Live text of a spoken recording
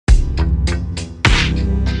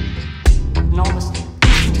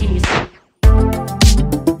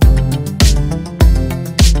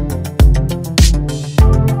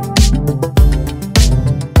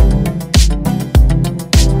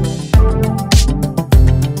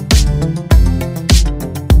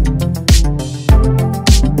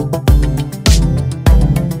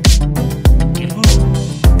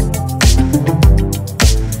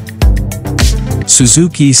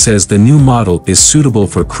Suzuki says the new model is suitable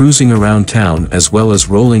for cruising around town as well as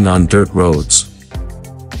rolling on dirt roads.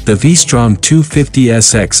 The V-STROM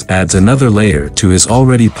 250SX adds another layer to his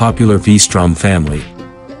already popular V-STROM family.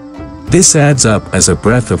 This adds up as a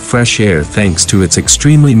breath of fresh air thanks to its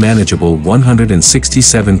extremely manageable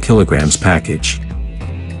 167 kg package.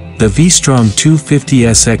 The V-STROM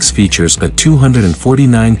 250SX features a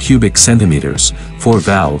 249 cubic centimeters,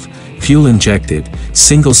 4-valve, fuel-injected,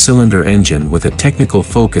 single-cylinder engine with a technical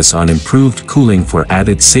focus on improved cooling for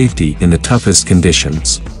added safety in the toughest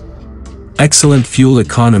conditions. Excellent fuel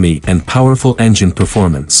economy and powerful engine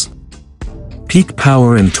performance. Peak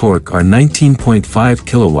power and torque are 19.5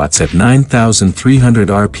 kilowatts at 9,300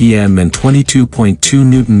 RPM and 22.2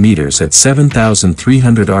 Newton-meters at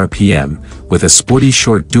 7,300 RPM, with a sporty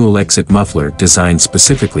short dual-exit muffler designed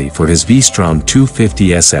specifically for his V-STROM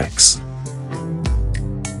 250SX.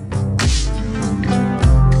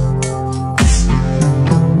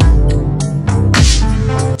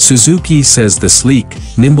 Suzuki says the sleek,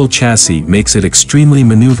 nimble chassis makes it extremely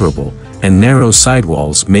maneuverable, and narrow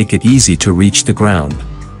sidewalls make it easy to reach the ground.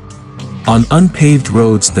 On unpaved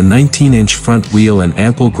roads, the 19-inch front wheel and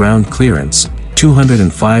ample ground clearance,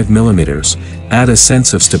 205 mm, add a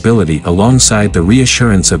sense of stability alongside the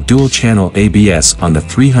reassurance of dual-channel ABS on the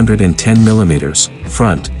 310 mm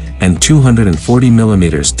front and 240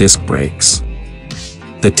 mm disc brakes.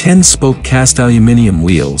 The 10-spoke cast aluminum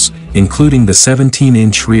wheels, including the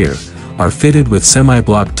 17-inch rear, are fitted with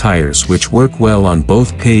semi-block tires which work well on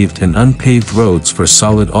both paved and unpaved roads for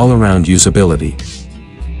solid all-around usability.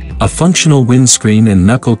 A functional windscreen and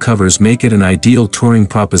knuckle covers make it an ideal touring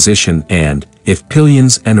proposition, and, if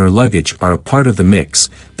pillions and/or luggage are a part of the mix,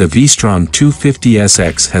 the V-STROM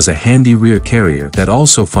 250SX has a handy rear carrier that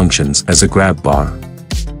also functions as a grab bar.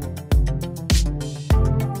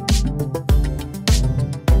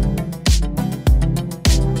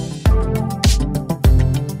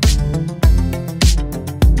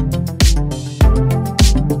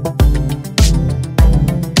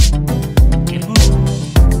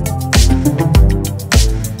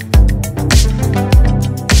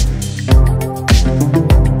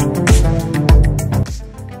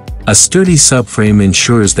 A sturdy subframe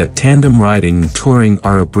ensures that tandem riding and touring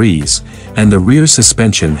are a breeze, and the rear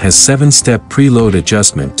suspension has 7-step preload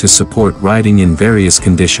adjustment to support riding in various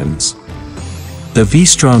conditions. The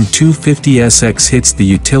V-STROM 250SX hits the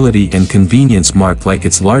utility and convenience mark like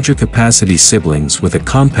its larger capacity siblings with a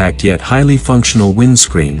compact yet highly functional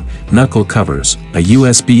windscreen, knuckle covers, a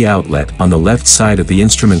USB outlet on the left side of the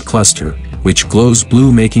instrument cluster, which glows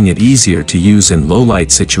blue making it easier to use in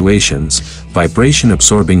low-light situations,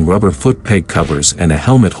 vibration-absorbing rubber foot peg covers and a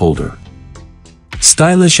helmet holder.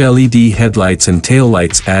 Stylish LED headlights and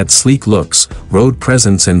taillights add sleek looks, road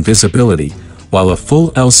presence and visibility, while a full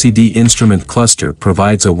LCD instrument cluster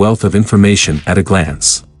provides a wealth of information at a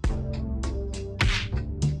glance.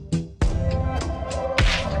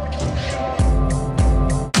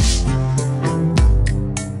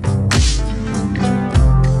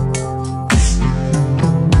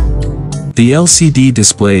 The LCD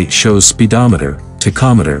display shows speedometer,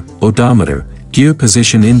 tachometer, odometer, gear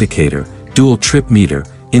position indicator, dual trip meter,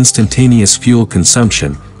 instantaneous fuel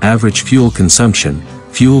consumption, average fuel consumption,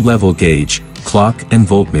 fuel level gauge, clock and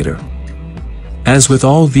voltmeter. As with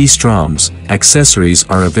all V-STROMs, accessories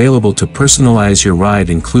are available to personalize your ride,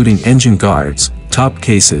 including engine guards, top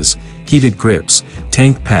cases, heated grips,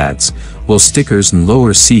 tank pads, wheel stickers and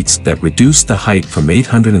lower seats that reduce the height from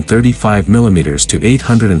 835 mm to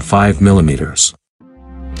 805 mm.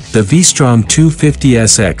 The V-STROM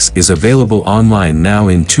 250SX is available online now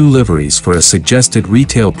in 2 liveries for a suggested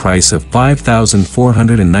retail price of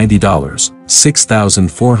 $5,490,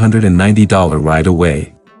 $6,490 right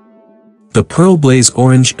away. The Pearl Blaze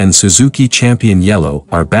Orange and Suzuki Champion Yellow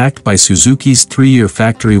are backed by Suzuki's 3-year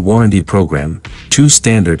factory warranty program, 2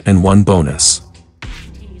 standard and 1 bonus.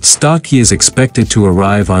 Stock is expected to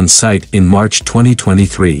arrive on site in March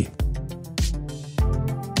 2023.